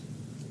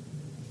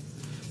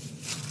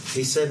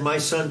 He said, my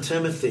son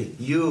Timothy,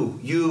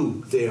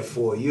 you,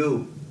 therefore,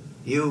 you,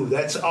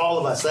 that's all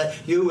of us. That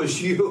you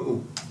is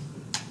you.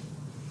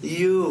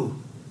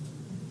 You,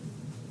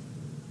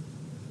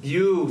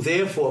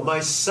 therefore, my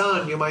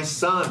son, you're my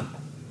son.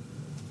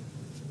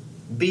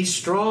 Be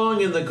strong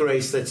in the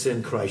grace that's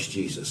in Christ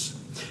Jesus.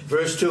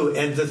 Verse 2,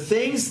 and the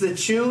things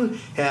that you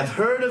have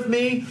heard of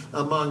me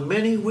among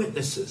many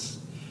witnesses.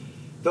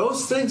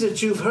 Those things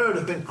that you've heard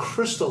have been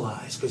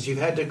crystallized because you've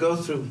had to go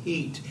through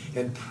heat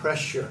and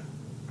pressure.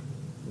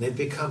 And they've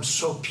become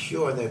so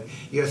pure.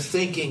 Your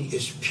thinking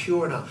is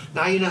pure now.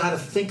 Now you know how to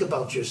think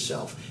about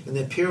yourself in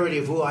the purity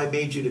of who I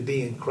made you to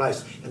be in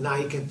Christ. And now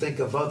you can think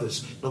of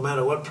others. No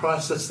matter what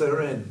process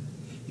they're in,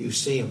 you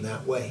see them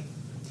that way.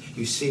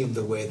 You see them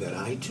the way that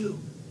I do.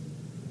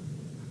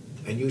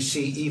 And you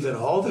see even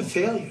all the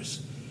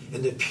failures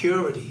in the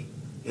purity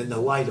in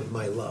the light of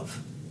my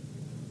love.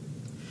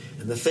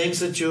 And the things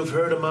that you have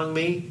heard among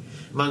me,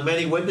 among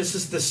many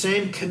witnesses, the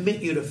same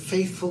commit you to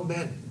faithful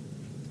men,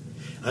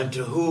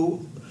 unto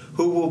who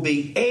will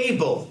be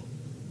able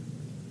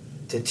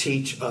to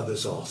teach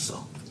others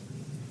also.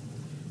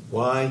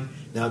 Why?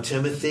 Now,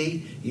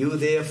 Timothy, you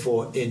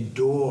therefore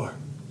endure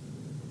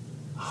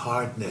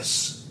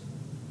hardness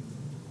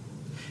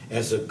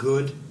as a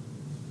good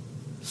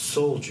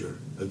soldier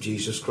of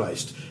Jesus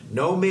Christ.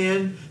 No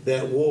man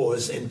that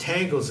wars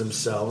entangles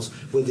themselves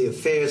with the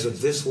affairs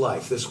of this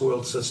life, this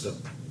world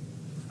system,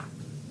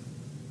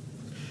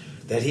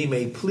 that he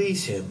may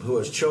please him who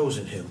has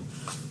chosen him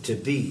to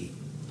be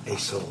a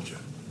soldier.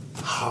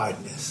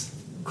 Hardness,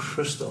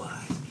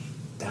 crystallized,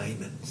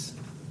 diamonds.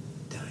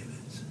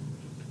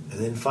 And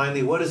then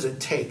finally, what does it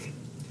take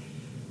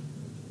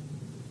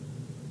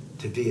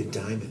to be a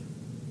diamond?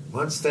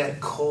 Once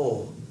that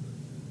coal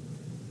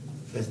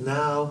has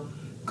now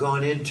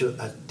gone into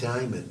a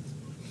diamond,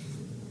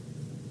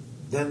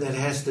 then that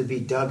has to be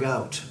dug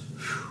out.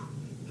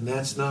 And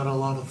that's not a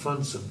lot of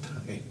fun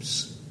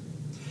sometimes.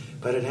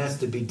 But it has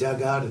to be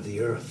dug out of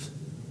the earth.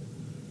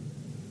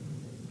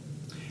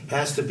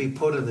 Has to be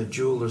put in the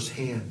jeweler's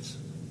hands.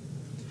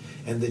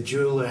 And the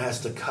jeweler has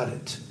to cut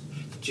it.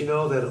 Did you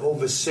know that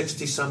over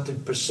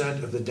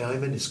 60-something% of the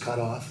diamond is cut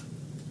off?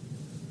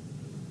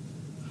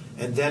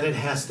 And then it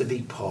has to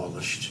be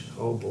polished.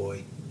 Oh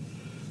boy.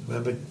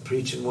 Remember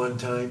preaching one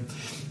time?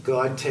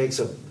 God takes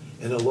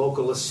in a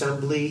local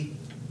assembly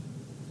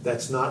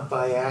that's not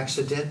by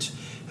accident,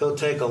 he'll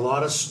take a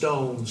lot of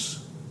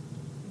stones.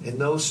 And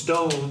those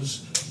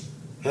stones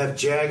have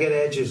jagged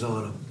edges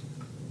on them.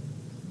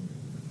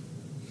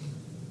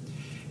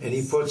 And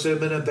he puts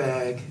them in a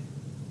bag,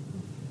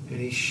 and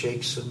he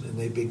shakes them, and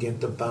they begin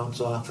to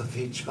bounce off of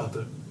each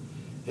other.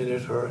 And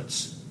it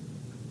hurts.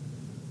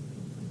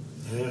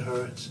 And it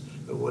hurts.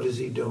 But what is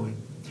he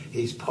doing?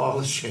 He's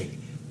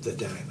polishing the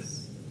diamond.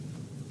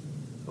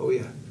 Oh,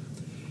 yeah.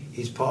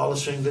 He's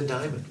polishing the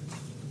diamond.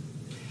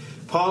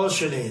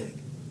 Polishing it.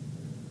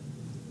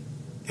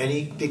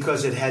 And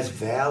because it has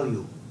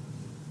value.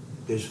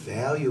 There's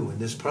value in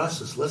this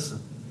process.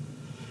 Listen.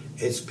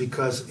 It's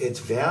because it's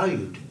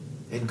valued.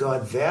 And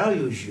God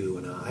values you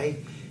and I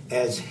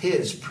as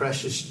his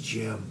precious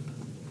gem.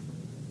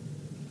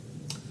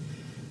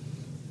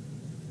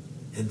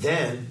 And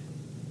then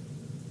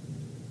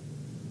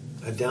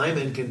a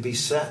diamond can be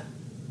set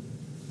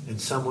and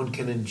someone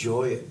can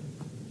enjoy it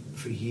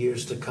for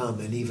years to come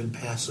and even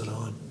pass it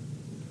on.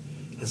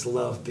 As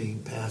love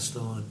being passed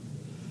on.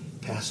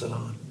 Pass it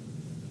on.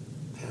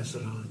 Pass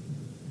it on.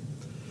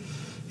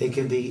 It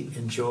can be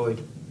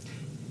enjoyed.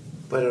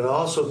 But it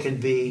also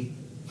can be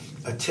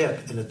a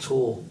tip and a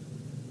tool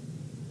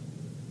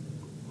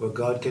where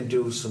God can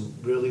do some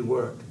really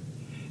work.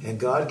 And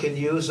God can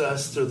use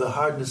us through the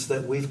hardness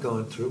that we've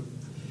gone through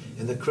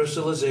and the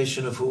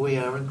crystallization of who we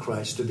are in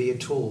Christ to be a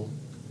tool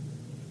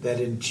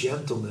that in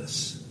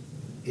gentleness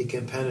he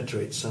can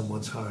penetrate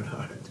someone's hard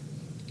heart.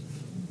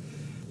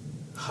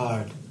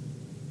 Hard.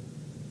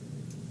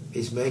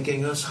 He's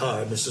making us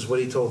hard. This is what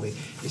he told me.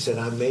 He said,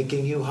 I'm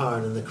making you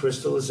hard in the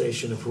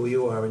crystallization of who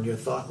you are in your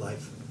thought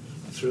life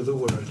through the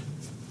Word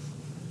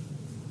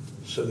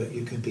so that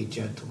you can be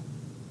gentle.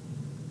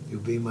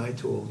 You'll be my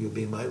tool. You'll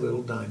be my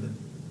little diamond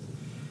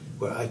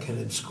where I can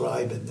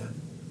inscribe in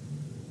them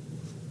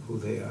who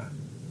they are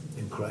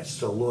in Christ.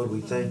 So, Lord, we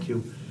thank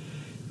you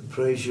and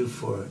praise you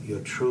for your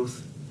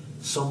truth.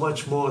 So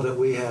much more that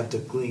we have to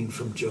glean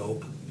from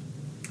Job.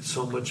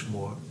 So much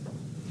more.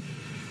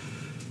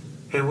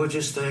 And we're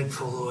just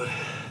thankful, Lord,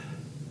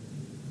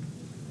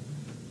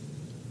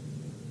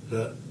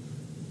 that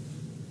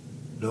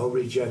no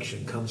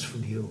rejection comes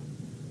from you.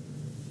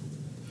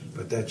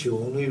 but that you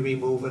only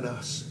remove in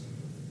us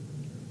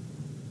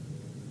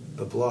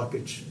the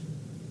blockage,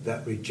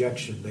 that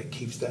rejection that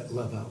keeps that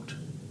love out,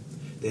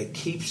 that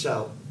keeps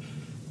out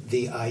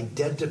the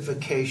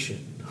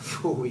identification of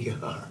who we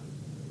are.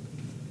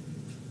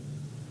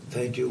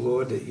 Thank you,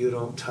 Lord, that you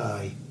don't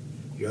tie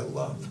your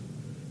love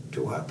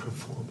to our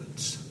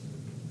performance.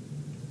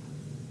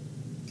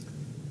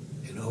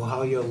 And oh,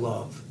 how your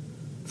love,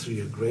 through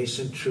your grace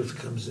and truth,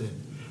 comes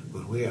in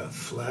when we are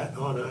flat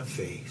on our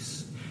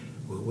face,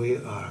 when we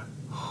are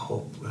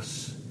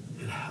hopeless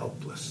and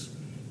helpless.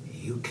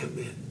 You come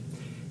in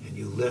and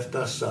you lift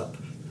us up.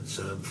 In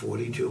Psalm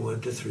 42,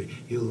 1-3,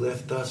 you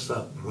lift us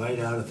up right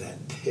out of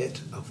that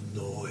pit of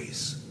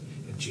noise.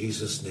 In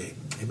Jesus' name,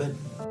 amen.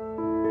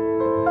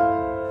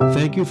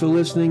 Thank you for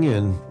listening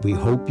in. We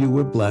hope you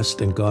were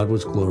blessed and God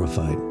was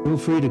glorified. Feel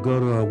free to go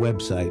to our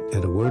website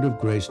at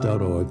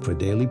awordofgrace.org for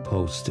daily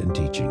posts and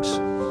teachings.